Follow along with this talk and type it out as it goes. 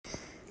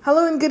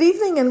Hello and good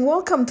evening and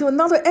welcome to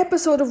another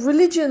episode of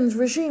Religions,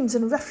 Regimes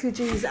and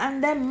Refugees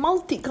and their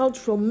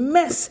multicultural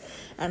mess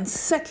and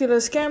secular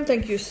scam.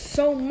 Thank you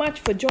so much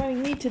for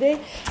joining me today.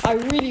 I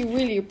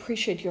really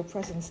appreciate your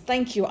presence.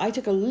 Thank you. I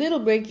took a little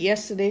break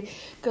yesterday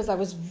because I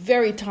was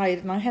very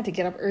tired and I had to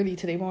get up early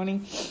today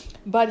morning.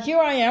 But here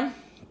I am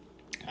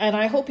and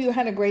I hope you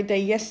had a great day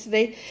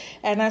yesterday.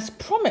 And as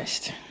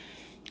promised,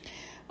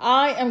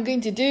 I am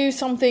going to do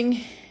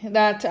something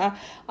that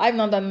I've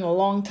not done in a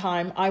long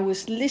time. I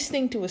was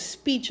listening to a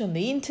speech on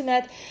the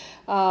internet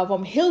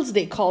from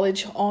Hillsdale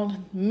College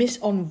on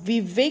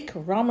Vivek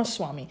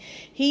Ramaswamy.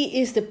 He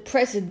is the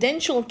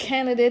presidential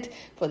candidate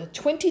for the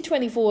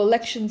 2024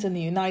 elections in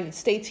the United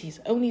States. He's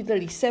only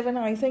 37,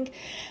 I think.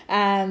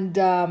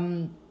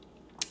 And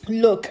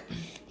look,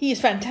 he is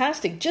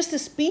fantastic. Just the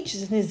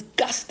speeches and his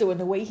gusto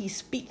and the way he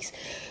speaks.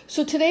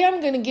 So today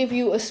I'm going to give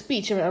you a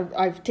speech.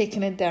 I've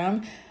taken it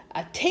down.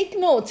 Take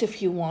notes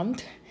if you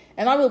want.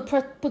 And I will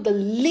put the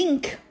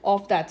link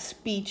of that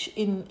speech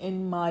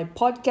in my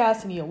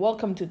podcast, and you're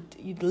welcome to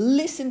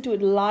listen to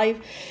it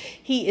live.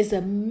 He is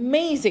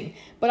amazing,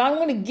 but I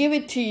want to give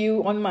it to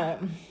you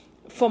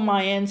from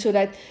my end so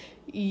that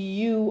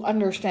you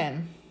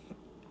understand.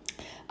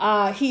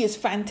 He is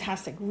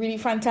fantastic, really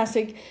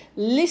fantastic.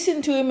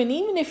 Listen to him, and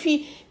even if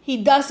he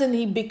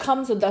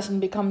becomes or doesn't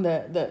become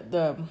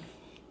the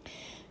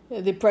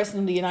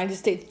president of the United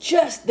States,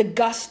 just the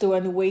gusto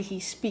and the way he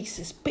speaks,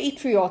 his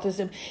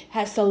patriotism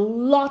has a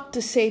lot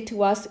to say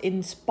to us,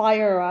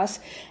 inspire us,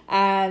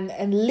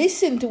 and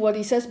listen to what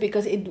he says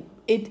because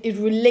it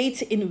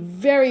relates in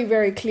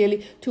very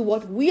clearly to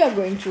what we are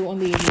going through on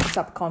the Indian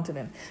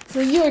subcontinent.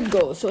 So here it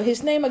goes. So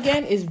his name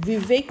again is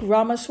Vivek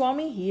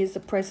Ramaswamy. He is the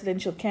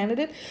presidential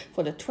candidate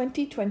for the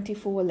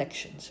 2024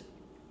 elections.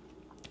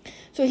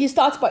 So he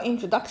starts by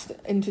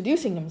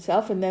introducing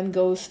himself and then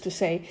goes to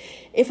say,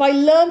 if I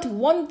learned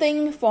one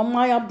thing from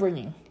my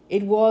upbringing,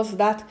 it was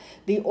that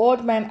the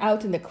odd man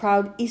out in the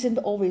crowd isn't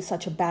always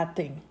such a bad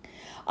thing.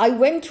 I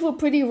went to a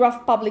pretty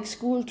rough public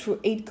school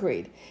through 8th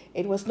grade.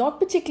 It was not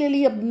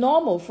particularly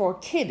abnormal for a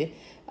kid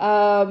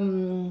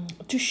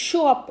to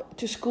show up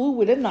to school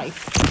with a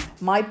knife.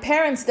 My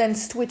parents then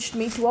switched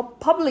me to a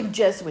public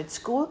Jesuit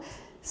school,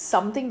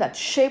 something that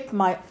shaped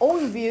my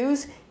own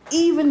views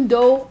even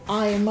though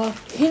I am a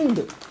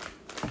Hindu.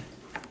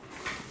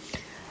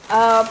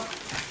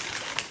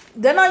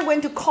 Then I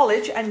went to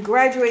college and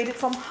graduated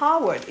from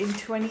Harvard in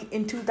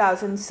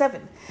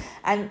 2007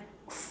 and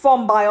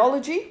from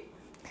biology,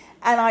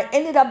 and I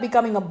ended up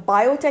becoming a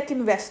biotech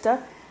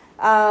investor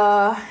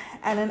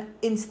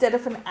instead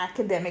of an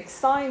academic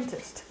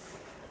scientist.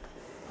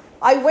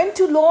 I went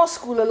to law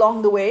school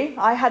along the way.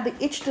 I had the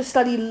itch to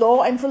study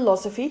law and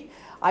philosophy.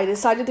 I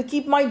decided to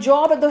keep my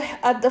job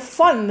at the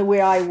fund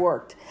where I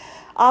worked.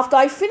 After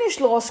I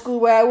finished law school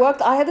where I worked,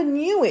 I had a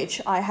new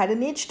itch. I had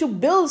an itch to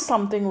build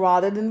something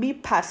rather than be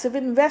passive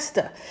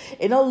investor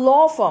in a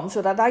law firm.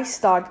 So I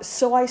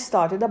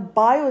started a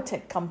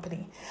biotech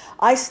company.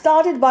 I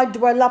started by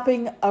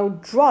developing a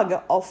drug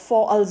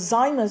for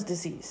Alzheimer's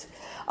disease,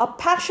 a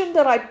passion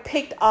that I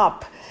picked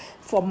up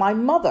from my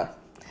mother.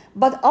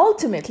 But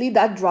ultimately,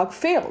 that drug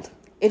failed.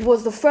 It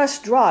was the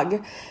first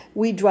drug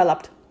we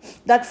developed.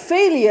 That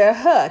failure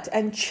hurt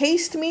and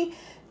chased me,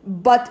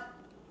 but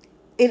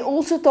it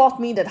also taught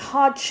me that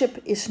hardship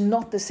is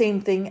not the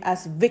same thing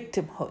as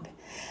victimhood.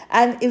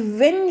 And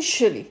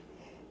eventually,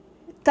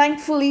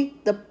 thankfully,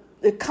 the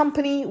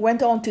company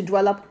went on to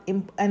develop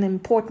an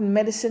important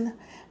medicine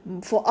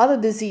for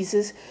other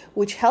diseases,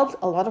 which helped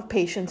a lot of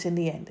patients in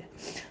the end.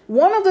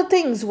 One of the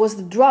things was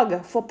the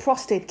drug for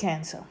prostate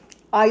cancer.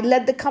 I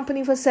led the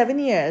company for 7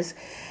 years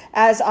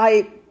as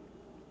I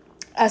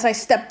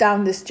stepped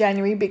down this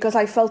January because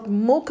I felt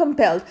more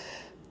compelled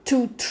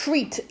to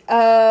treat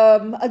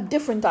a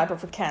different type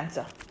of a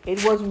cancer.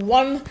 It was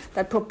one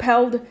that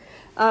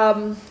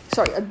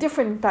a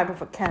different type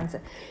of a cancer.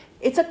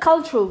 It's a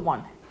cultural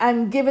one.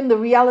 And given the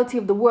reality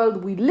of the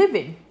world we live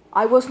in,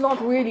 I was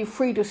not really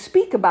free to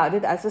speak about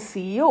it as a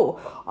CEO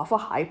of a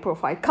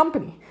high-profile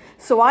company.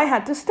 So I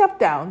had to step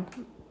down,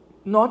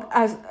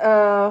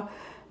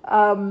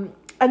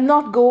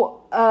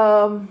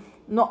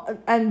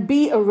 and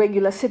be a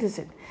regular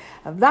citizen.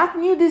 That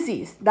new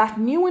disease, that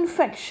new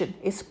infection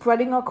is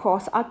spreading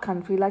across our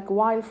country like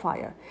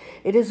wildfire.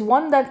 It is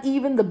one that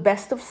even the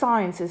best of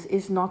sciences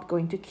is not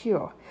going to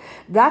cure.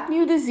 That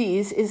new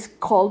disease is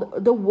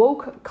called the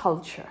woke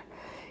culture.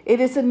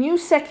 It is a new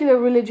secular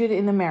religion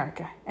in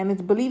America, and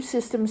its belief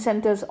system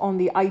centers on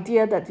the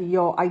idea that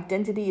your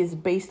identity is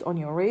based on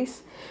your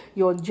race,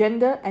 your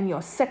gender, and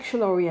your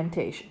sexual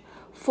orientation.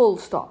 Full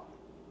stop.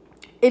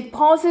 It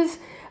posits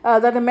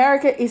that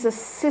America is a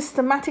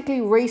systematically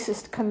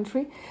racist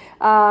country,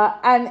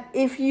 and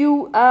if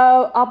you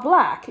are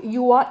black,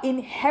 you are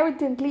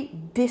inherently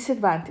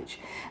disadvantaged,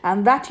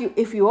 and that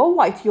if you are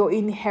white, you're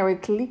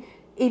inherently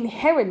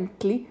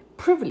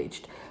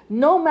privileged,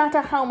 no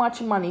matter how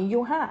much money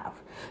you have,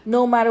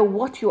 no matter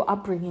what your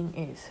upbringing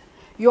is.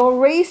 Your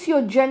race,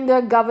 your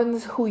gender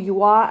governs who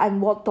you are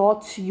and what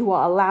thoughts you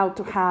are allowed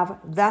to have.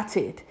 That's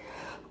it.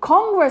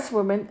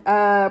 Congresswoman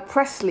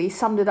Presley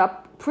summed it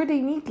up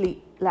pretty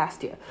neatly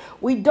last year.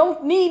 We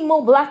don't need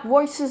more black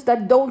voices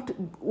that don't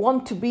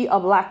want to be a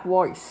black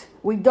voice.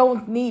 We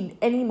don't need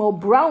any more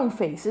brown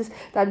faces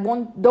that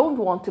don't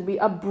want to be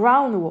a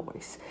brown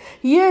voice.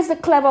 Here's the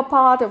clever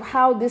part of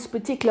how this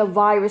particular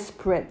virus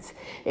spreads.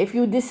 If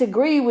you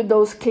disagree with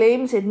those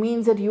claims, it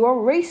means that you are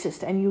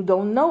racist and you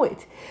don't know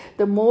it.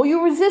 The more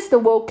you resist a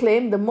woke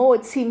claim, the more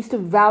it seems to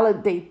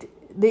validate it.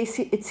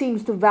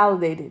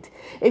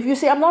 If you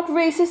say I'm not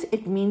racist,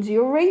 it means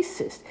you're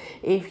racist.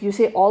 If you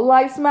say all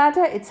lives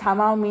matter, it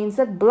somehow means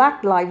that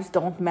black lives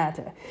don't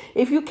matter.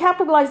 If you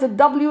capitalize the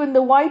W in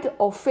the white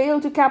or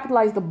fail to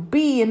capitalize the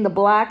B in the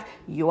black,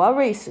 you are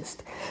racist.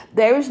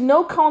 There is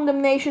no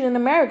condemnation in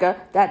America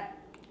that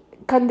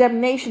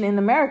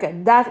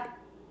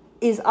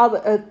is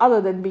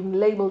other than being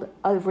labeled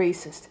a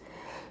racist.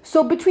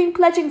 So between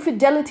pledging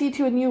fidelity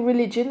to a new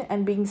religion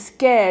and being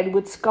scared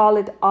with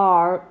scarlet,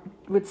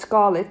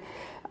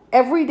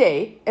 every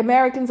day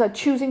Americans are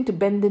choosing to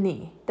bend the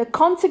knee. The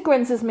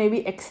consequences may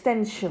be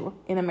existential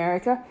in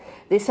America.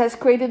 This has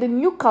created a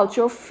new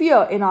culture of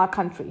fear in our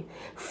country.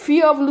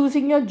 Fear of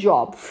losing your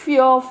job,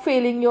 fear of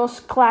failing your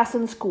class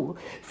in school,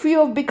 fear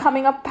of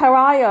becoming a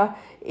pariah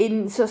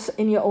in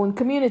your own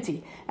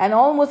community. And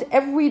almost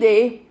every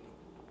day,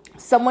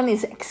 someone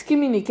is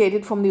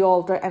excommunicated from the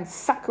altar and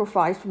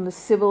sacrificed from the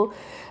civil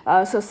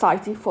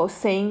society for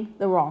saying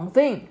the wrong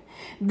thing.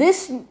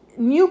 This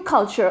new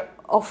culture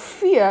of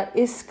fear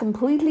is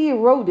completely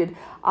eroded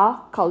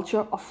our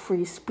culture of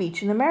free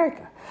speech in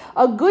America.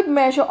 A good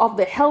measure of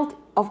the health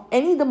of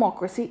any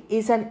democracy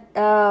is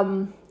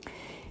the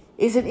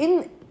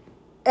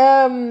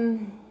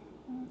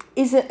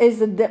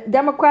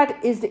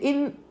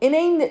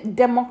inane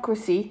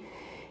democracy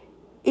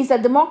is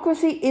that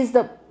democracy is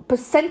the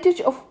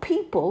percentage of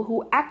people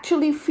who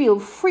actually feel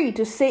free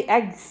to say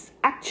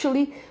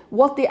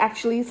what they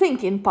actually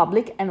think in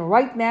public. And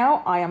right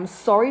now, I am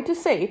sorry to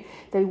say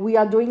that we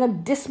are doing a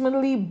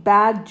dismally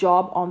bad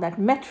job on that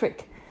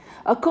metric.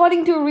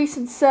 According to a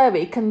recent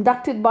survey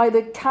conducted by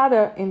the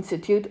Cader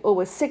Institute,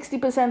 over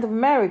 60% of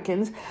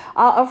Americans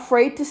are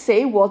afraid to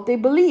say what they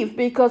believe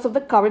because of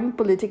the current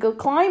political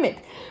climate,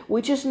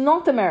 which is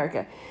not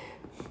America.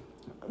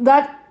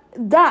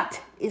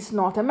 That is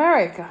not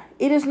America.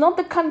 It is not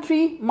the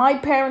country my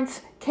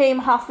parents came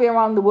halfway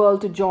around the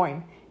world to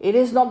join. It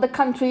is not the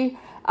country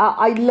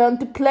I learned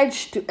to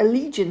pledge to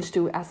allegiance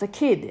to as a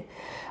kid.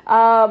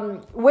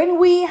 When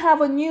we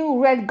have a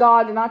new red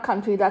guard in our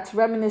country that's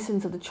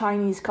reminiscent of the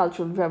Chinese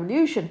Cultural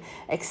Revolution,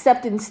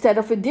 except instead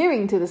of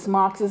adhering to this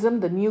Marxism,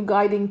 the new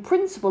guiding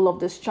principle of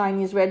this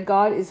Chinese red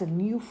guard is a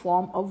new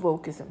form of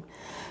wokeism.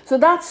 So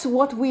that's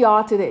what we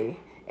are today.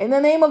 In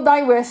the name of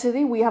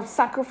diversity, we have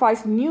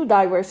sacrificed new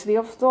diversity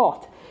of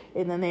thought.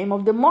 In the name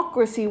of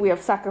democracy, we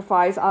have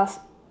sacrificed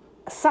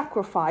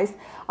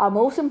our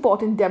most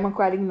important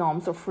democratic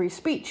norms of free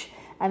speech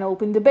and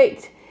open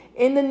debate.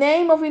 In the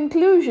name of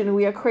inclusion,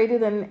 we have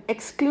created an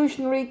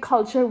exclusionary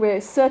culture where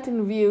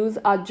certain views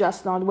are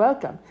just not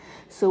welcome.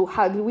 So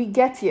how did we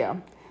get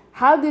here?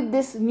 How did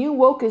this new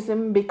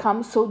wokeism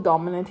become so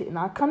dominant in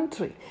our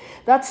country?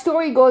 That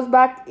story goes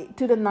back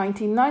to the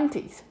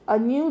 1990s. A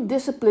new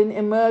discipline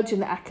emerged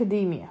in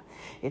academia.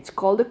 It's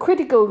called the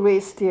critical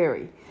race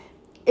theory.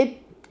 It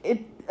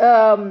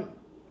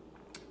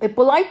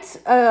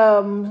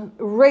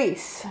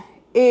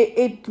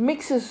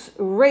mixes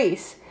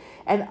race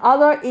and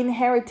other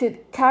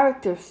inherited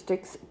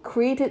characteristics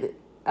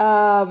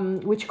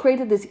which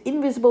created this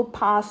invisible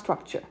power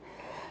structure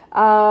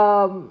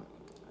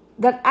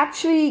that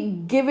actually,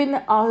 given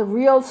our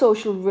real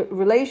social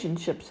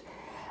relationships,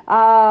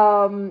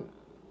 I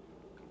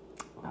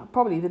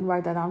probably didn't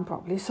write that down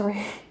properly,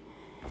 sorry.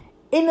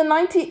 In the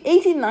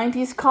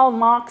 1890s, Karl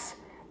Marx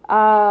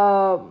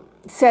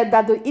said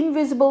that the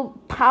invisible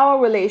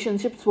power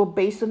relationships were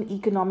based on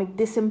economic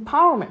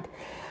disempowerment.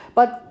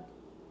 But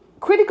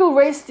critical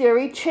race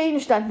theory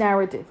changed that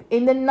narrative.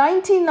 In the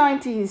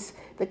 1990s,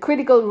 the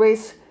critical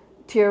race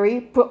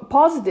theory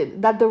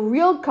posited that the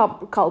real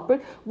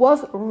culprit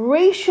was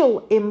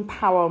racial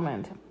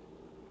empowerment.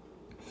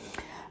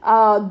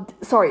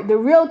 The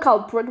real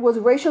culprit was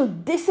racial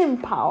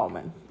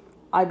disempowerment.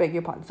 I beg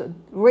your pardon. So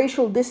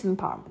racial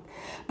disempowerment.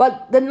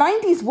 But the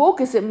 90s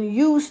wokeism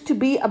used to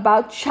be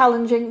about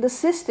challenging the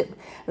system.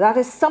 That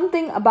is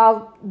something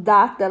about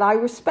that I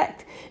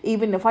respect,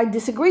 even if I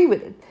disagree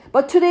with it.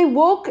 But today,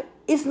 woke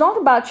is not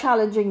about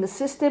challenging the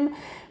system.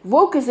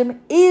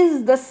 Wokeism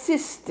is the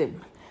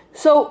system.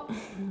 So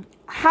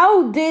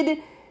how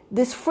did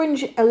this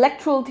fringe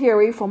electoral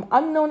theory from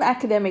unknown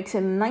academics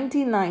in the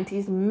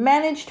 1990s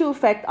manage to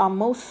affect our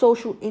most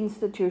social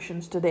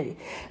institutions today?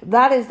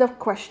 That is the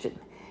question.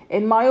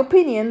 In my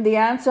opinion, the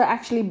answer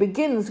actually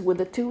begins with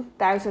the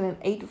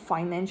 2008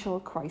 financial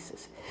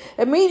crisis.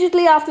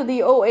 Immediately after the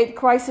 2008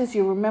 crisis,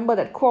 you remember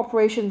that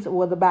corporations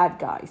were the bad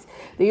guys.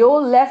 The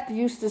old left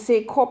used to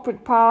say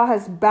corporate power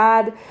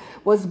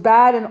was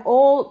bad and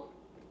all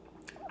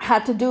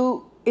had to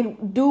do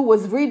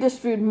was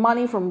redistribute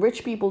money from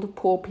rich people to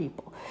poor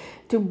people.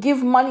 to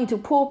give money to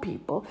poor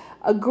people.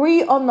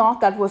 Agree or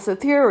not, that was a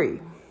theory.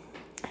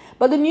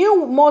 But the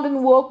new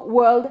modern woke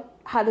world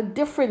had a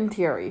different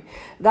theory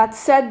that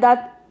said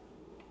that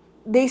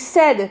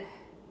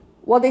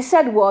what they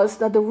said was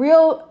that the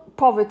real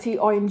poverty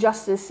or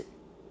injustice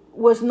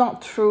was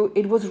not true.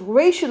 It was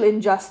racial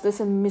injustice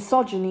and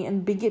misogyny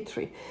and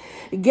bigotry.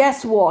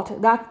 Guess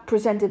what? That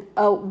presented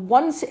a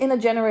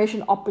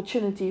once-in-a-generation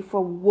opportunity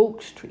for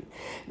Woke Street.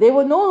 They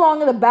were no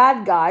longer the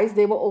bad guys.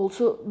 They were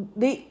also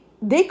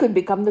they could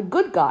become the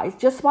good guys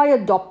just by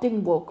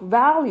adopting woke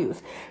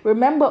values.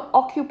 Remember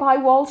Occupy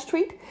Wall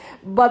Street?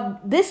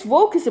 But this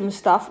wokeism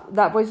stuff,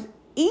 that was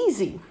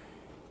easy.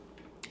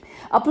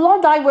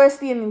 Applaud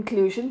diversity and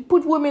inclusion,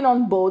 put women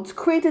on boards,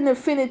 create an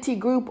affinity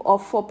group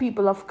for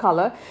people of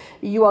color.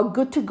 You are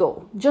good to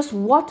go. Just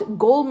what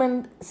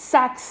Goldman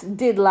Sachs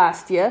did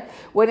last year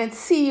when its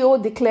CEO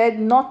declared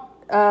not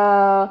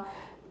on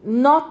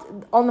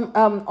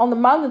the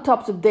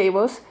mountaintops of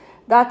Davos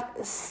that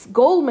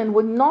Goldman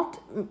would not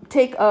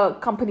take a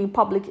company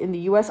public in the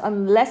US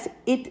unless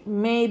it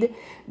met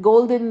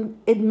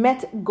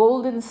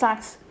Goldman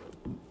Sachs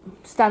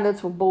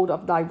standards for board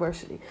of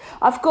diversity.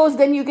 Of course,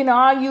 then you can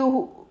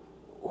argue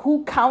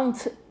who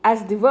counts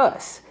as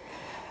diverse.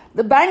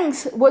 The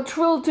banks were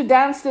thrilled to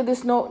dance to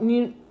this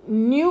new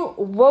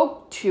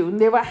woke tune.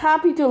 They were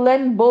happy to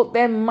lend both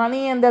their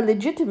money and their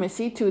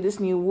legitimacy to this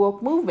new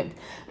woke movement.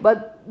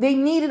 But they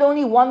needed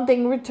only one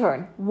thing in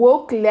return.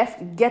 Woke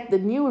left get the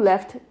new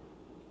left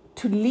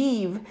to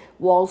leave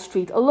Wall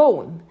Street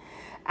alone.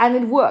 And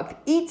it worked.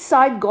 Each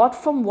side got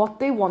from what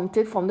they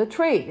wanted from the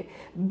trade.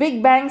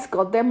 Big banks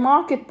got their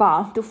market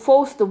power to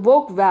force the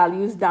woke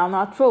values down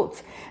our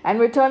throats. And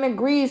return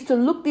agrees to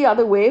look the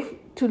other way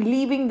to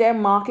leaving their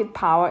market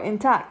power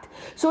intact.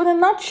 So in a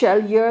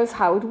nutshell, here's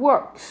how it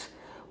works.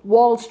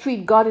 Wall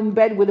Street got in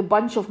bed with a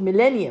bunch of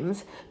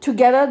millenniums.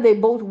 Together, they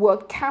both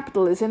worked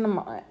capitalism.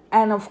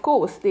 And of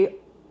course, they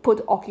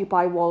put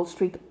Occupy Wall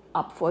Street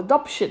up for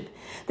adoption.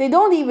 They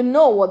don't even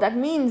know what that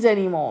means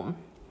anymore.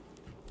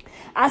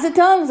 As it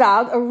turns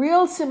out, a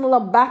real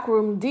similar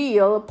backroom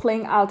deal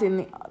playing out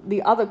in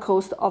the other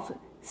coast of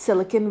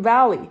Silicon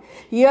Valley.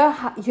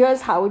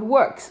 Here's how it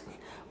works.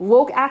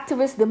 Woke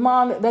activists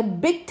demand that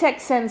big tech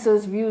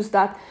censors views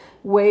that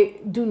way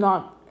do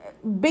not.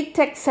 Big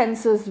tech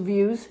censors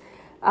views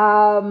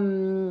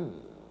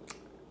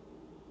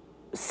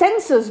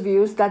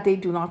that they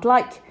do not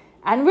like.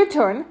 And in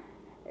return,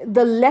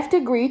 the left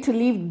agree to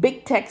leave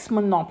big tech's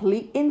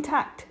monopoly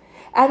intact.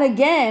 And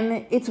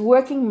again, it's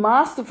working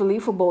masterfully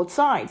for both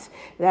sides.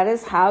 That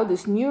is how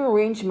this new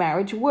arranged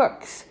marriage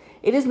works.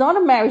 It is not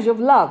a marriage of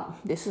love.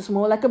 This is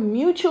more like a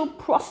mutual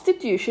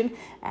prostitution,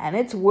 and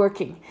it's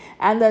working.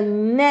 And the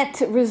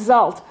net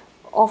result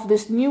of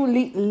this new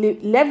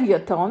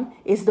Leviathan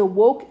is the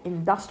woke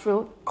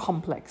industrial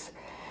complex.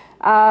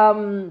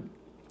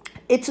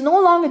 It's no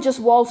longer just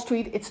Wall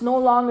Street. It's no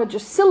longer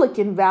just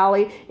Silicon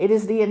Valley. It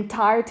is the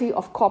entirety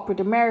of corporate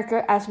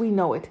America as we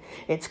know it.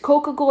 It's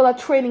Coca-Cola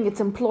training its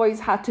employees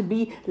how to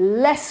be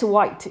less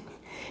white,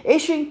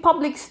 issuing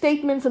public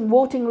statements and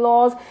voting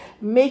laws,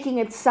 making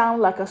it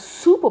sound like a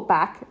super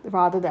PAC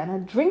rather than a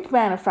drink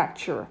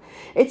manufacturer.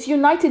 It's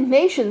United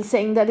Nations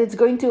saying that it's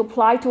going to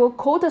apply to a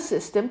quota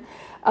system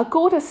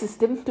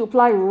to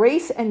apply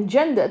race and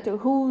gender to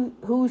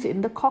who's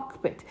in the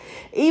cockpit,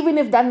 even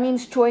if that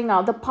means throwing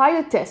out the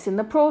pilot test in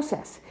the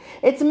process.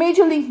 It's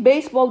Major League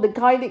Baseball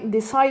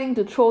deciding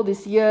to throw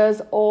this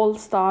year's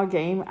All-Star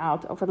game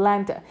out of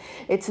Atlanta.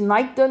 It's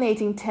Nike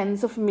donating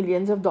tens of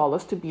millions of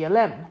dollars to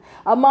BLM,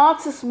 a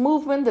Marxist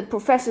movement that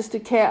professes to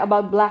care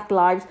about black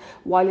lives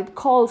while it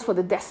calls for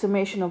the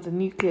decimation of the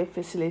nuclear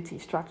facility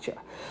structure.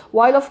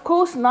 While, of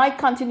course, Nike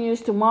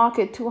continues to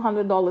market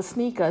 $200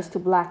 sneakers to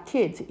black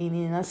kids in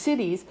inner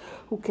cities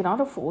who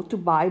cannot afford to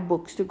buy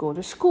books to go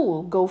to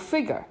school. Go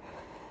figure.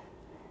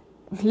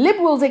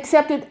 Liberals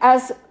accept it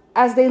as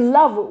they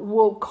love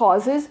woke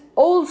causes.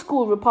 Old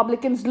school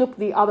Republicans look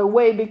the other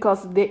way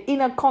because their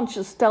inner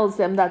conscience tells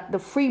them that the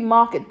free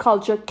market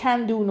culture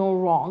can do no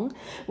wrong,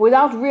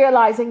 without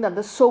realizing that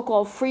the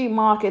so-called free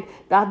market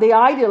that they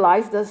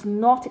idealize does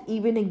not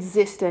even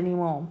exist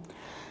anymore.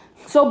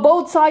 So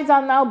both sides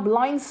are now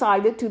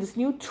blindsided to this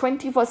new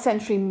 21st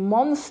century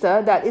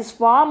monster that is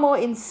far more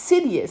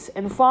insidious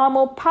and far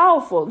more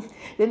powerful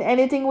than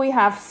anything we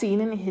have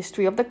seen in the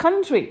history of the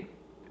country.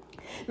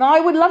 Now, I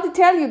would love to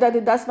tell you that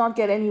it does not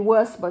get any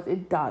worse, but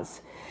it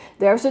does.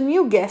 There's a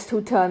new guest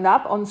who turned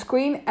up on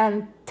screen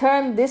and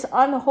turned this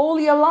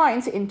unholy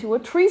alliance into a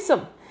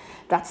threesome.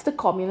 That's the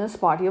Communist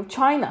Party of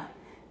China.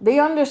 They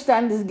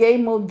understand this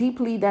game more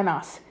deeply than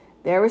us.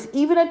 There is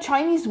even a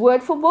Chinese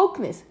word for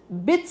wokeness,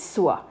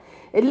 bitsua.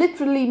 It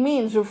literally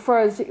means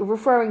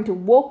referring to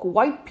woke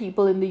white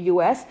people in the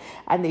US,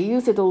 and they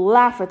use it to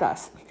laugh at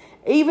us.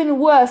 Even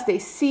worse, they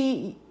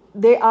use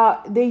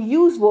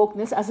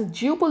wokeness as a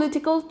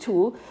geopolitical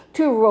tool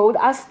to erode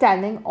our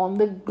standing on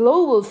the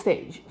global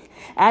stage.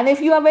 And if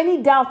you have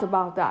any doubt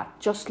about that,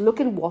 just look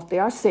at what they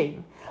are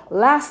saying.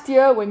 Last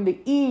year, when the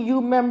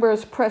EU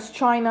members pressed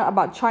China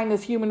about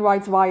China's human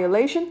rights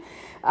violation,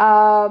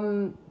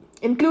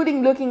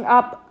 including locking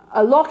up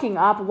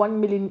 1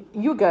 million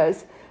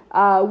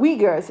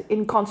Uyghurs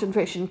in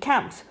concentration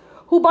camps,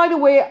 who, by the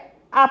way,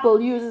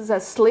 Apple uses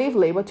as slave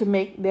labor to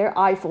make their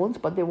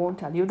iPhones, but they won't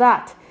tell you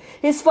that.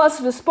 His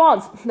first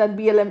response that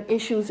BLM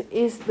issues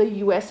is the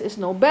US is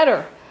no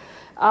better.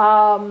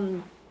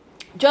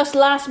 Just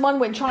last month,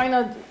 when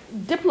China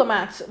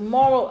diplomats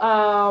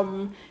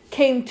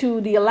came to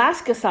the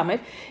Alaska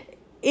summit,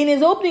 in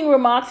his opening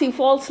remarks, he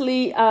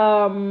falsely,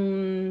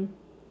 the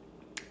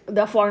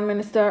foreign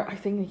minister, I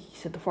think he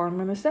said the foreign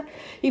minister,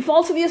 he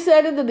falsely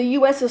asserted that the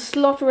U.S. is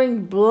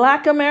slaughtering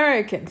black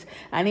Americans,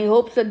 and he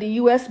hopes that the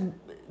U.S.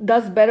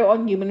 does better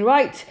on human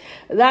rights.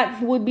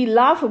 That would be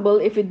laughable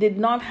if it did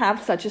not have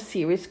such a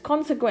serious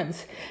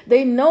consequence.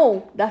 They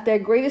know that their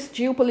greatest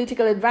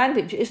geopolitical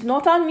advantage is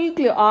not our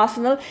nuclear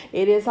arsenal,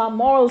 it is our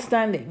moral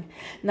standing.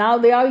 Now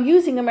they are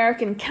using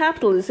American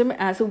capitalism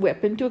as a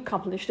weapon to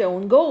accomplish their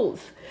own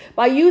goals.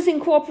 By using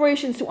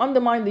corporations to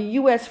undermine the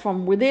U.S.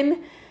 from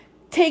within,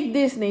 take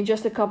Disney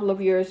just a couple of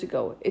years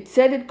ago. It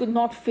said it could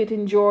not fit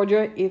in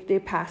Georgia if they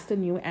passed a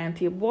new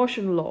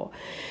anti-abortion law.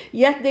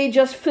 Yet they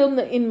just filmed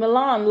in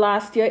Milan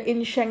last year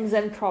in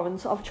Shenzhen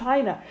province of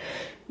China.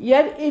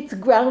 Yet it's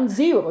ground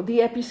zero,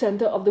 the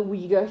epicenter of the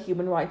Uyghur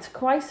human rights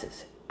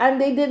crisis.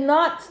 And they did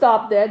not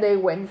stop there, they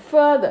went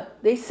further.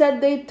 They said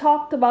they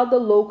talked about the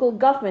local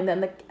government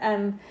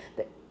and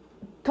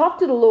talked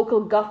to the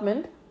local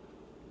government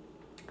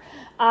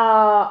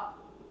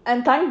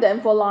and thanked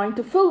them for allowing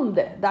to film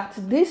there. That's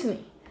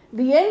Disney.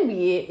 The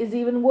NBA is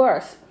even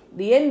worse.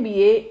 The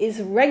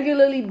NBA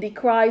regularly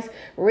decries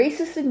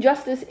racist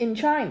injustice in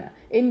China,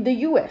 in the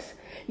US.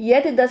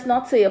 Yet it does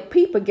not say a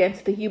peep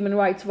against the human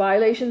rights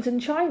violations in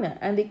China,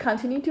 and they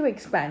continue to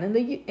expand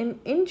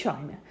in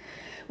China.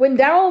 When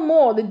Daryl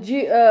Moore, the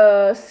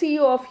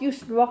CEO of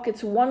Houston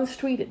Rockets, once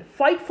tweeted,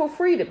 "Fight for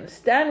freedom,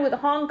 stand with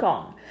Hong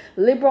Kong,"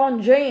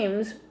 LeBron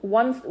James,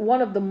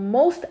 one of the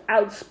most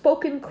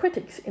outspoken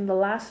critics in the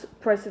last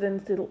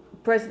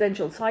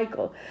presidential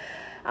cycle,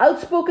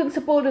 outspoken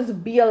supporters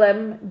of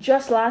BLM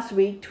just last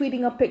week,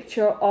 tweeting a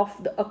picture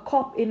of a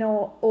cop in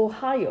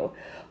Ohio.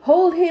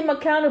 "Hold him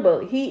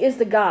accountable. He is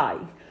the guy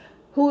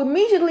who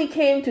immediately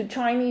came to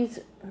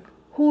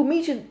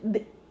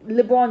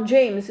LeBron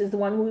James is the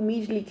one who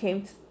immediately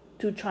came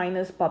to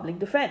China's public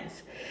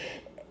defense."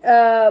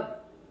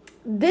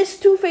 This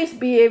two-faced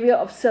behavior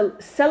of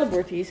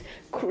celebrity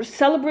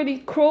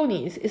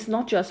cronies is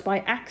not just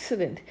by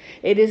accident.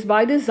 It is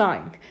by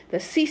design. The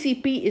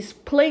CCP is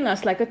playing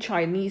us like a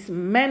Chinese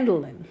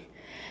mandolin.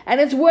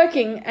 And it's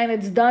working, and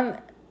it's done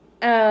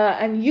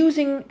and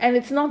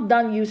it's not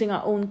done using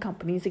our own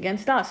companies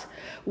against us.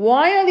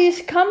 Why are these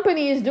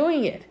companies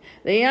doing it?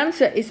 The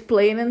answer is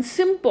plain and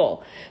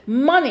simple.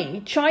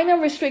 Money. China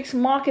restricts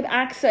market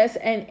access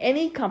and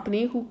any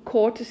company who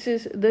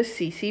courtesies the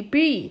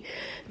CCP.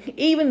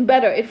 Even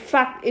better, in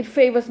fact, it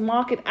favors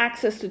market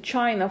access to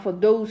China for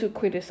those who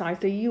criticize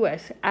the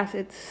US, as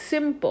it's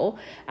simple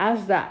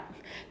as that.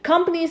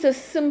 Companies are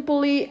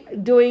simply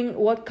doing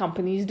what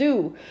companies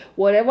do,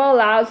 whatever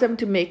allows them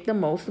to make the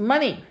most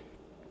money.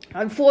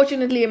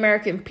 Unfortunately,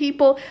 American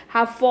people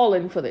have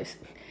fallen for this.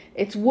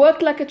 It's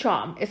worked like a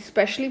charm,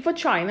 especially for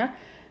China.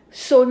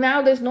 So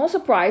now there's no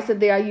surprise that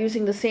they are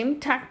using the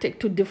same tactic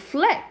to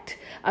deflect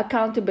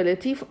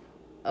accountability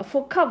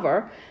for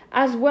cover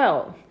as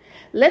well.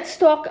 Let's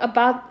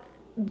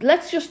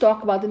just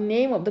talk about the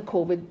name of the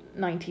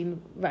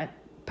COVID-19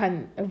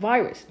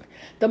 virus.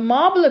 The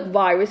Marburg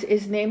virus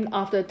is named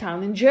after a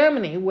town in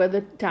Germany where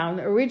the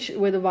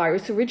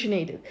virus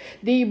originated.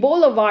 The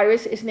Ebola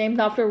virus is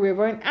named after a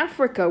river in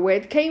Africa where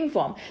it came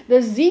from. The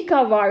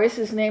Zika virus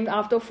is named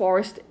after a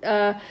forest.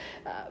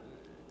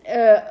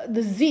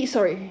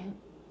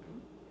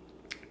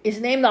 Is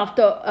named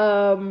after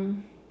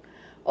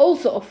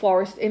also a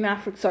forest in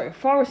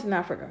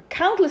Africa.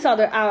 Countless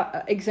other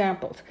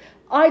examples.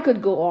 I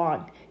could go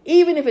on.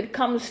 Even if it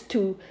comes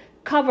to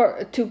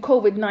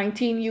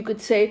COVID-19, you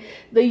could say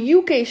the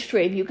UK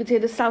strain, you could say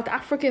the South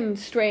African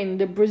strain,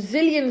 the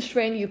Brazilian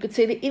strain, you could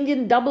say the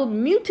Indian double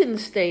mutant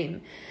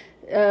strain.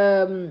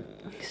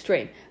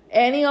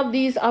 Any of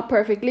these are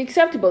perfectly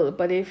acceptable.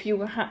 But if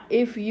you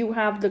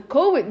have the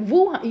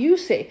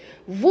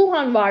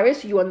Wuhan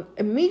virus, you are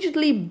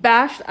immediately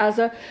bashed as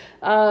a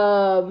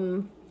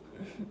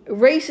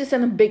racist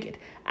and a bigot.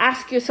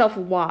 Ask yourself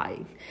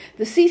why.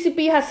 The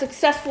CCP has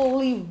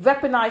successfully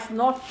weaponized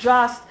not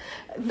just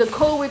the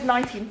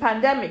COVID-19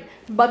 pandemic,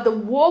 but the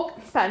woke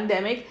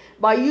pandemic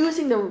by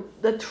using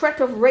the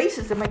threat of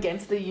racism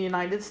against the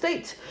United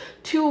States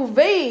to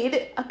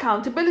evade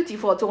accountability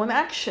for its own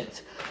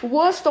actions.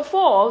 Worst of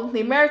all,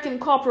 the American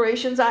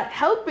corporations are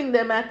helping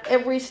them at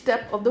every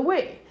step of the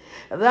way.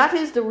 That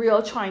is the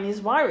real Chinese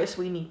virus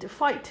we need to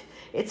fight.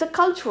 It's a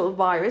cultural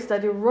virus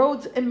that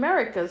erodes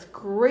America's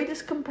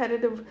greatest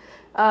competitive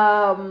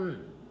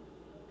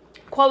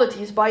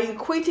qualities by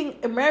equating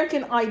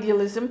American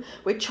idealism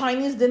with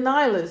Chinese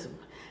denialism.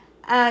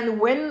 And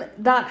when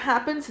that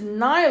happens,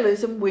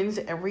 nihilism wins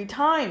every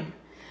time.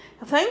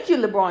 Thank you,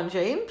 LeBron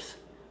James.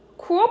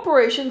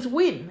 Corporations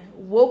win.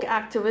 Woke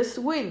activists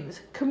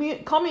wins.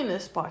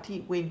 Communist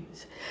Party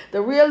wins.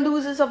 The real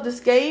losers of this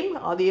game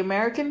are the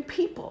American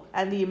people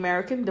and the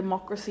American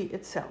democracy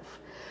itself.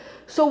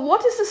 So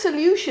what is the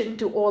solution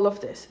to all of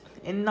this?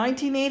 In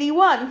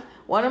 1981,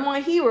 one of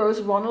my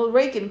heroes, Ronald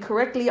Reagan,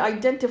 correctly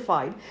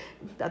identified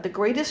that the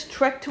greatest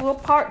threat to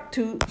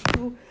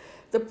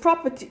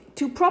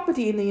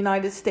property in the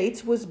United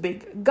States was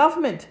big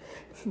government.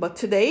 But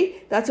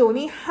today, that's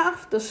only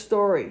half the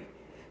story.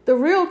 The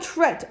real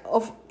threat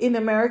in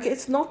America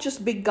is not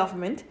just big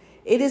government,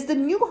 it is the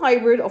new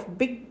hybrid of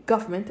big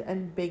government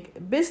and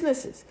big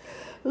businesses.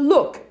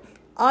 Look,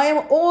 I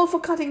am all for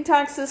cutting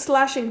taxes,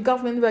 slashing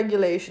government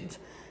regulations.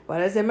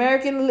 But as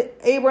American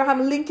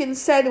Abraham Lincoln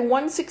said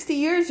 160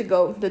 years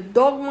ago, the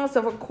dogmas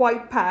of a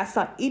quiet past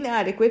are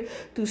inadequate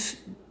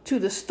to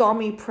the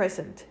stormy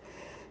present.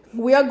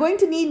 We are going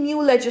to need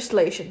new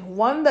legislation,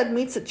 one that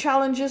meets the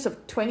challenges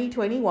of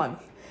 2021,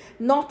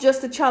 not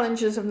just the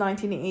challenges of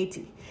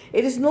 1980.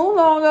 It is no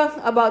longer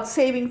about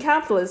saving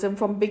capitalism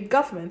from big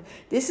government.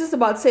 This is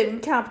about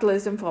saving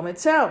capitalism from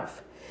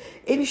itself.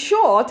 In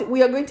short,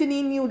 we are going to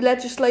need new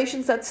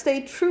legislations that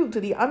stay true to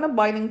the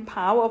unabiding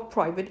power of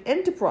private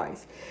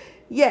enterprise.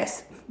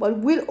 Yes, but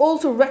we'll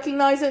also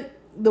recognize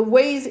the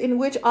ways in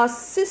which our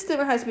system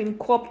has been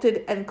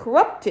co-opted and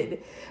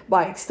corrupted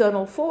by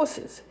external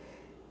forces.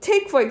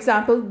 Take, for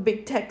example,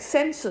 big tech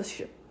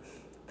censorship.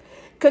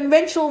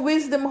 Conventional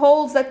wisdom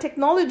holds that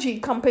technology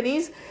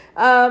companies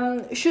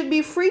should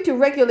be free to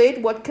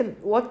regulate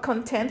what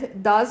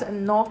content does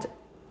and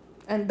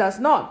does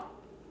not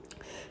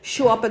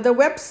show up at their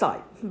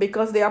website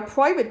because they are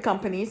private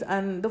companies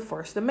and the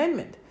First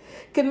Amendment.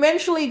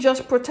 Conventionally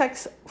just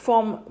protects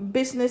from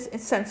business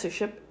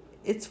censorship,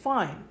 it's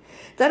fine.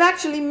 That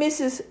actually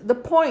misses the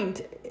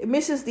point,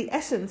 misses the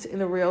essence in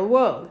the real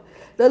world.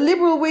 The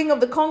liberal wing of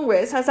the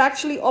Congress has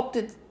actually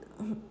opted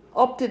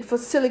for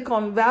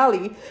Silicon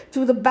Valley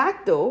through the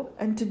back door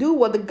and to do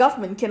what the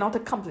government cannot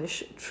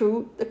accomplish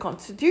through the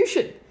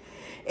Constitution.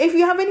 If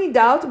you have any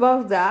doubt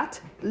about that,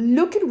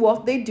 look at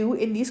what they do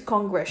in these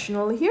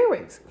congressional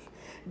hearings.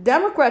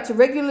 Democrats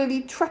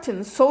regularly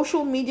threaten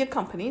social media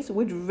companies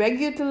with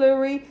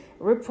regulatory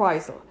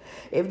reprisal.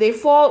 If they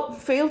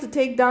fail to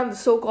take down the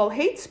so-called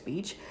hate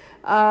speech,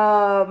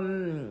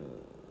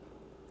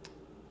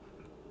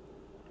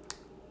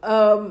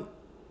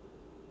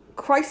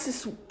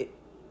 crisis,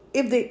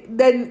 if they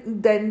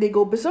then they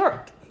go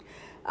berserk,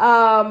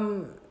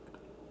 and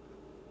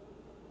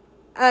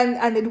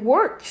it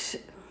works.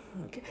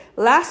 Okay.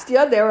 Last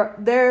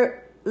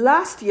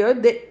year,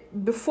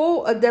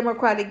 before a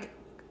Democratic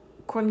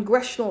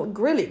congressional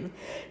grilling,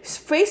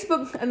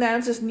 Facebook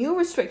announces new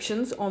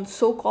restrictions on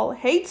so-called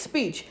hate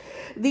speech.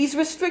 These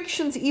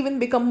restrictions even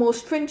become more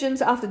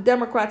stringent after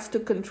Democrats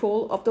took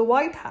control of the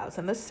White House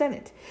and the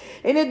Senate.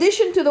 In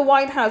addition to the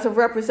White House of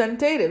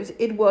Representatives,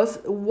 it was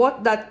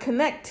what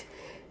Connecticut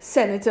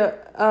Senator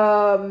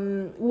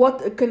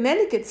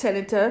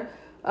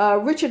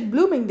Richard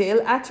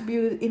Bloomingdale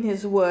attributed in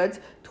his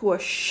words to a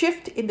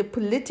shift in the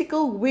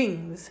political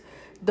wings.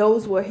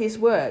 Those were his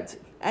words.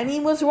 And he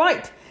was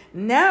right.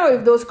 Now,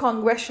 if those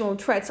congressional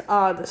threats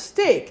are the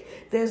stake,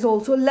 there's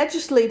also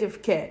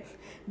legislative care.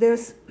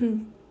 There's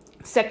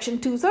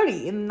Section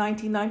 230 in the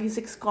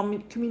 1996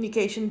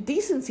 Communication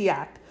Decency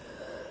Act.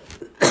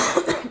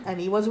 And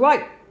he was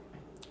right,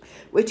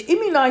 which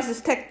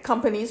immunizes tech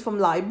companies from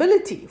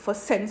liability for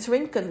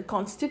censoring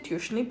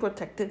constitutionally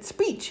protected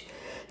speech.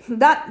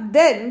 That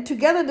then,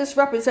 together, this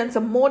represents a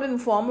modern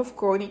form of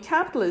crony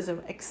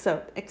capitalism,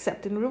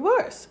 except in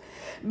reverse.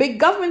 Big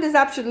government is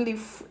absolutely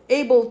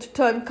able to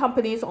turn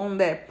companies on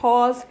their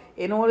paws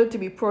in order to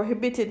be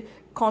prohibited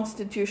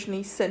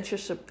constitutionally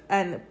censorship.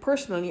 And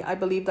personally, I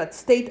believe that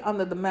state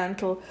under the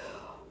mantle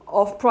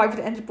of private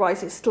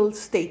enterprise is still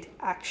state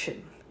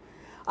action.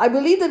 I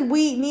believe that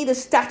we need a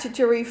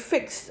statutory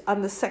fix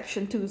under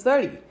Section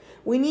 230.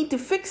 We need to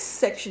fix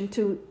Section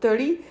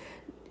 230.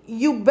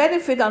 You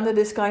benefit under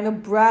this kind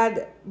of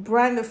brand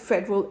of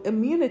federal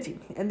immunity.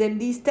 And then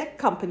these tech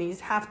companies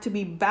have to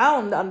be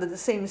bound under the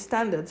same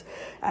standards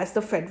as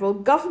the federal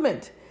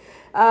government.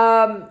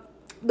 The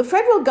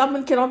federal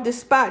government cannot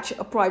dispatch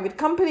a private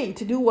company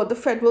to do what the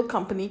federal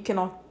company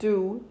cannot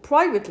do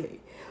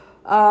privately.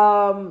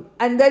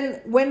 And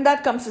then when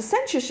that comes to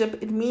censorship,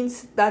 it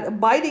means that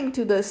abiding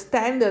to the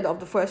standard of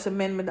the First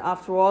Amendment,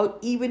 after all,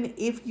 even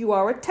if you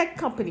are a tech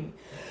company.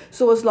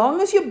 So as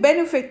long as you're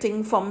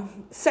benefiting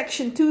from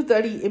Section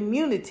 230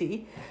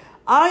 immunity,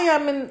 I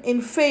am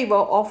in favor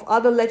of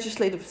other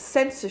legislative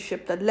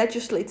censorship that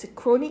legislates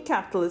crony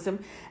capitalism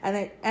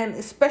and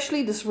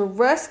especially this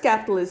reverse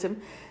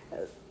capitalism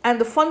and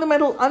the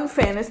fundamental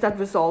unfairness that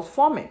results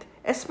from it,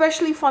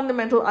 especially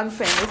fundamental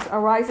unfairness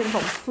arising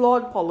from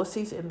flawed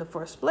policies in the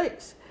first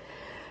place.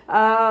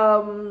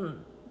 Now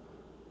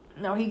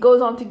he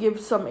goes on to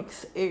give some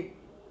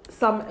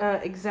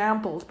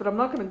examples, but I'm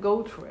not going to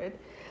go through it.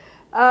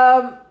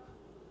 So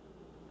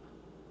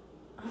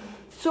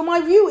my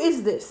view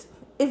is this: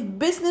 if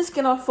business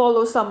cannot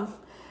follow some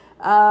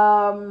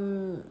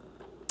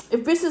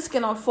If business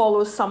cannot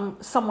follow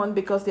someone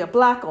because they are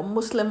black or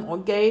Muslim or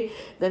gay,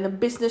 then a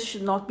business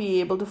should not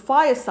be able to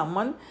fire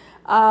someone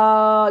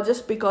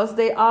just because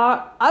they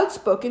are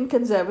outspoken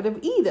conservative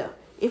either.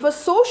 If a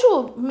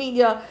social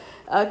media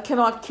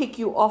cannot kick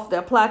you off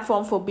their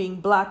platform for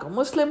being black or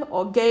Muslim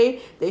or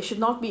gay, they should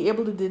not be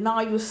able to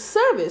deny you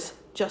service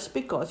just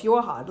because you're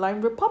a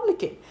hardline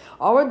Republican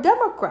or a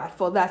Democrat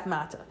for that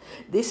matter.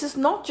 This is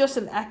not just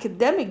an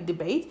academic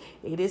debate,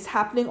 it is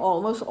happening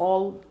almost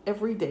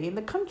every day in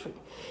the country.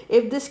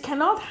 If this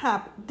cannot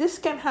happen, this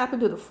can happen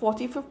to the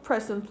 45th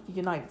President of the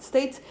United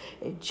States,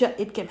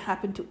 it can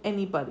happen to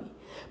anybody.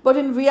 But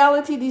in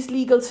reality, these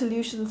legal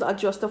solutions are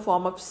just a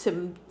form of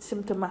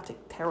symptomatic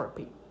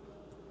therapy.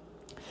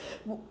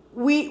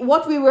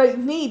 What we really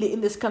need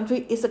in this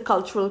country is a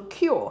cultural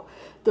cure.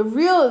 The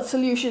real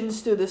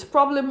solutions to this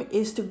problem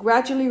is to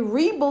gradually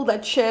rebuild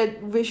that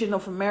shared vision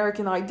of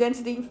American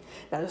identity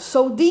that is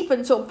so deep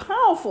and so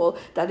powerful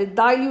that it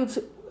dilutes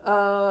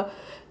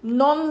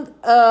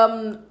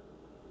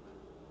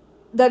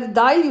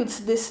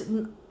this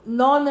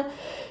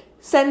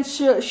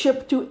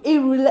non-censorship to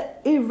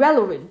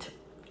irrelevant.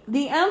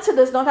 The answer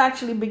does not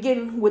actually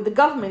begin with the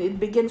government. It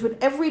begins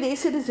with everyday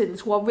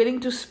citizens who are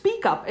willing to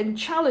speak up and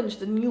challenge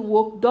the new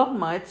woke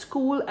dogma at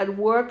school, at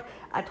work,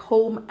 at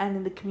home, and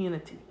in the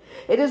community.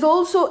 It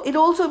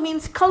also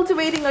means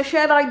cultivating a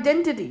shared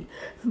identity,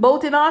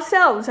 both in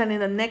ourselves and in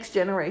the next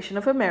generation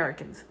of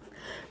Americans.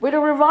 With a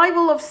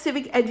revival of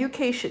civic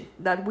education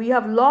that we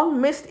have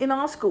long missed in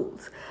our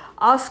schools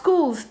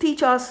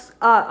teach us,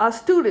 our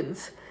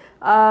students,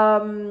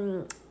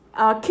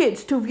 our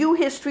kids to view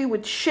history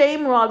with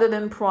shame rather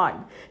than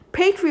pride.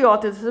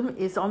 Patriotism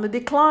is on the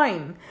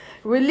decline.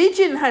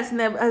 Religion has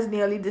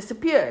nearly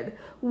disappeared.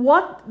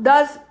 What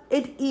does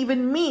it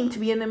even mean to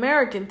be an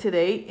American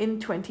today in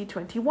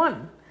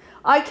 2021?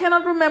 I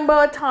cannot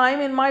remember a time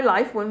in my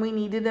life when we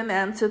needed an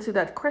answer to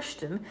that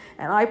question,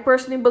 and I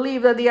personally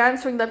believe that the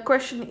answering that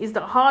question is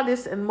the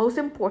hardest and most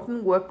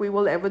important work we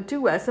will ever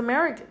do as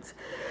Americans.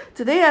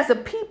 Today, as a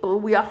people,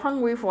 we are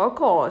hungry for a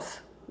cause.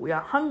 We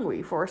are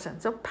hungry for a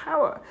sense of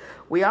power.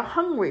 We are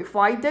hungry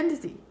for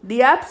identity.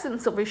 The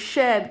absence of a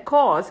shared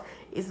cause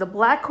is the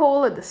black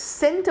hole at the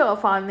center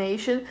of our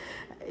nation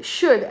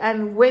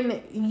and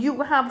when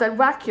you have that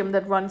vacuum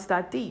that runs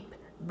that deep,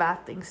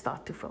 bad things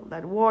start to fill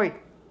that void.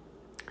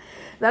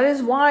 That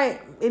is why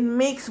it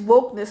makes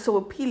wokeness so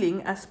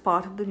appealing as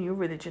part of the new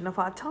religion of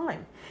our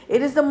time.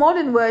 It is the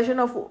modern version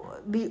of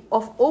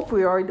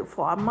opioid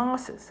for our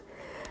masses.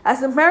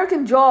 As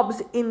American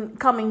jobs in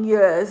coming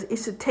years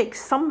is to take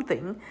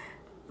something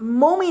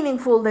more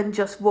meaningful than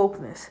just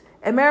wokeness.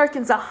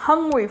 Americans are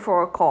hungry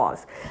for a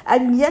cause,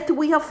 and yet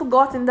we have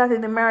forgotten that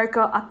in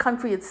America, our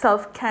country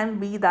itself can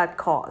be that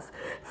cause.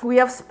 We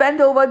have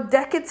spent over a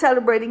decade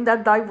celebrating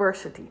that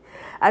diversity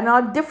and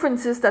our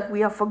differences that we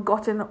have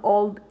forgotten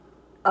all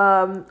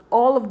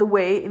of the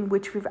way in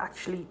which we've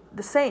actually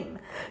the same.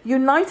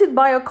 United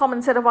by a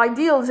common set of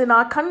ideals in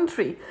our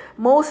country,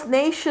 most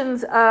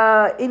nations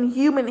in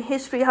human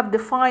history have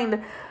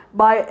defined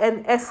by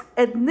an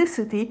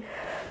ethnicity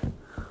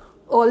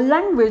or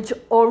language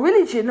or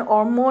religion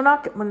or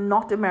monarch, but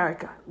not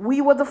America.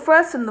 We were the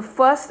first and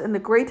the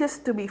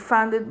greatest to be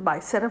founded by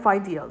a set of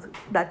ideals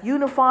that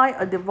unify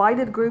a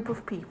divided group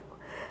of people.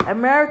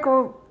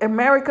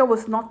 America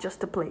was not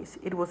just a place,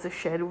 it was a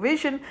shared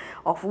vision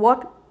of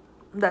what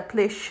that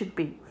place should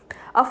be.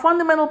 A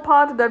fundamental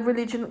part of that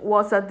religion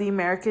was that the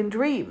American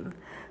dream,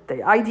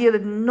 the idea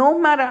that no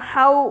matter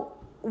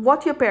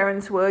what your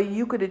parents were,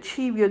 you could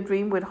achieve your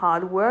dream with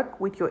hard work,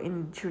 with your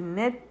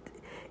ingenuity.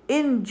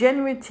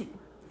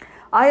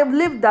 I have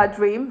lived that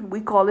dream.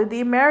 We call it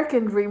the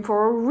American dream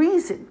for a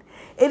reason.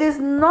 It is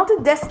not a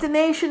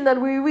destination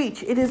that we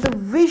reach. It is a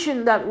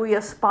vision that we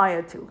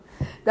aspire to.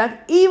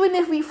 That even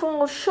if we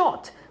fall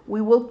short, we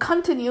will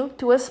continue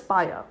to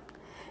aspire.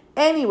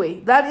 Anyway,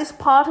 that is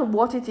part of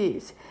what it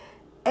is.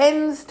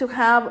 Ends to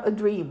have a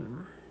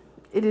dream.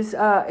 It's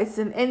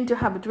an end to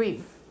have a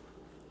dream.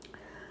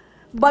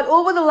 But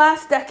over the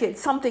last decade,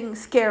 something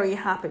scary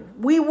happened.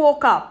 We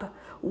woke up.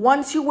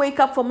 Once you wake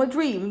up from a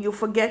dream, you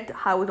forget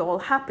how it all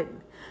happened.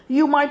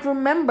 You might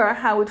remember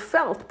how it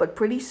felt, but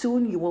pretty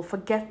soon you will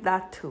forget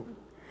that too.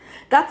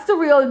 That's the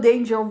real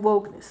danger of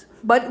wokeness.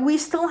 But we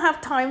still have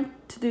time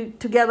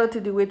together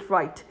to do it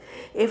right.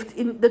 If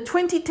in the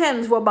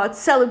 2010s were about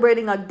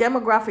celebrating our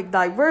demographic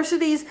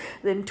diversities,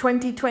 then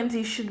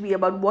 2020 should be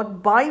about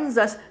what binds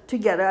us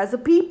together as a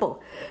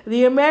people.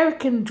 The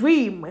American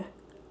dream,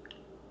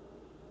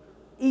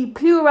 e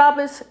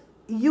pluribus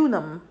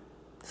unum.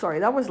 Sorry,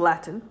 that was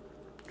Latin.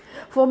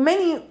 From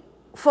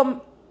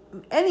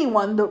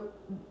anyone,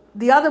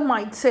 the other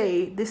might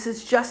say this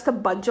is just a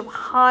bunch of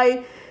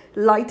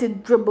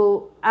highlighted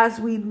dribble as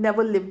we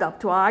never lived up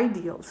to our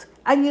ideals.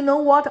 And you know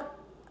what?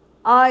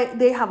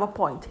 They have a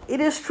point. It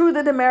is true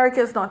that America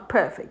is not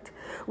perfect.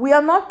 We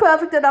are not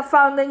perfect at our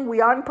founding.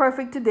 We aren't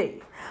perfect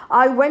today.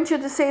 I venture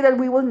to say that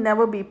we will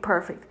never be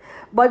perfect.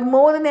 But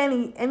more than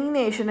any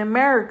nation,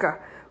 America,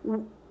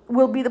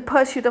 will be the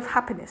pursuit of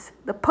happiness,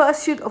 the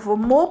pursuit of a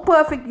more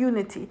perfect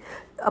unity,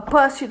 a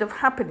pursuit of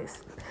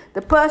happiness,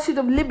 the pursuit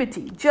of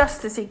liberty,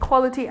 justice,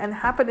 equality, and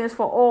happiness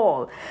for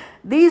all.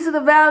 These are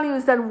the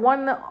values that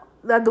won us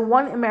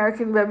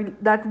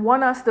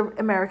the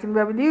American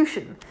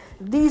Revolution.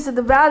 These are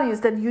the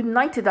values that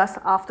united us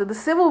after the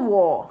Civil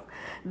War.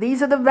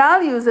 These are the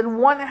values that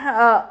won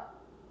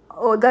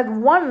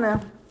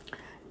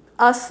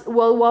us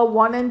World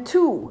War I and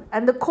II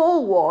and the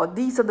Cold War.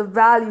 These are the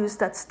values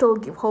that still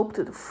give hope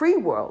to the free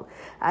world.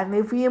 And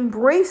if we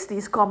embrace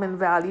these common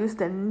values,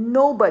 then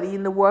nobody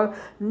in the world,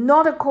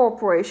 not a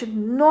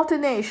corporation, not a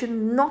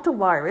nation, not a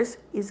virus,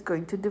 is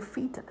going to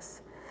defeat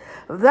us.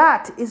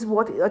 That is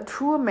what a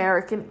true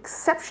American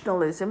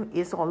exceptionalism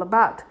is all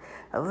about.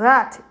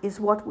 That is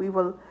what we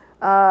will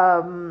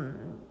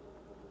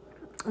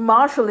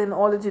marshal in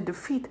order to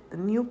defeat the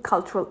new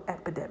cultural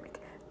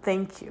epidemic.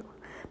 Thank you.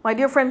 My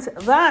dear friends,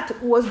 that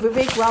was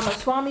Vivek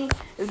Ramaswamy,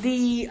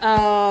 the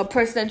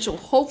presidential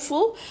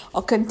hopeful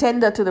or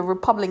contender to the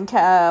Republican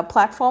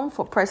platform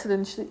for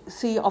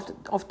presidency of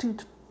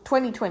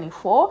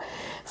 2024.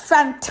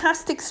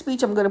 Fantastic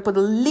speech. I'm going to put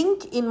a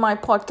link in my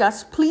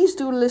podcast. Please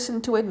do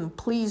listen to it and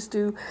please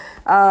do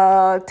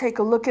take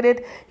a look at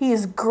it. He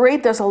is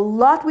great. There's a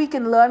lot we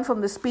can learn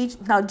from the speech.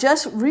 Now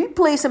just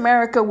replace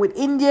America with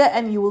India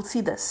and you will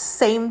see the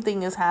same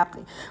thing is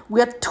happening.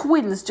 We are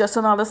twins just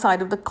on the other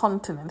side of the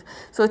continent.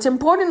 So it's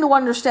important to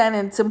understand,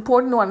 and it's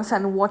important to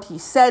understand what he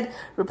said.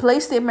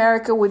 Replace the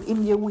America with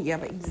India. We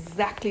have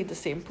exactly the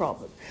same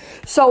problem.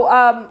 So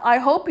I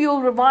hope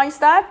you'll revise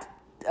that.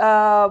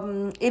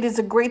 It is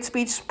a great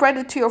speech. Spread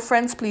it to your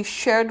friends. Please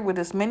share it with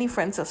as many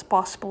friends as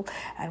possible,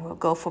 and we'll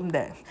go from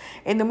there.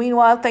 In the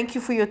meanwhile, thank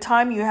you for your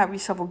time. You have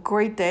yourself a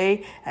great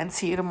day, and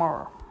see you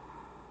tomorrow.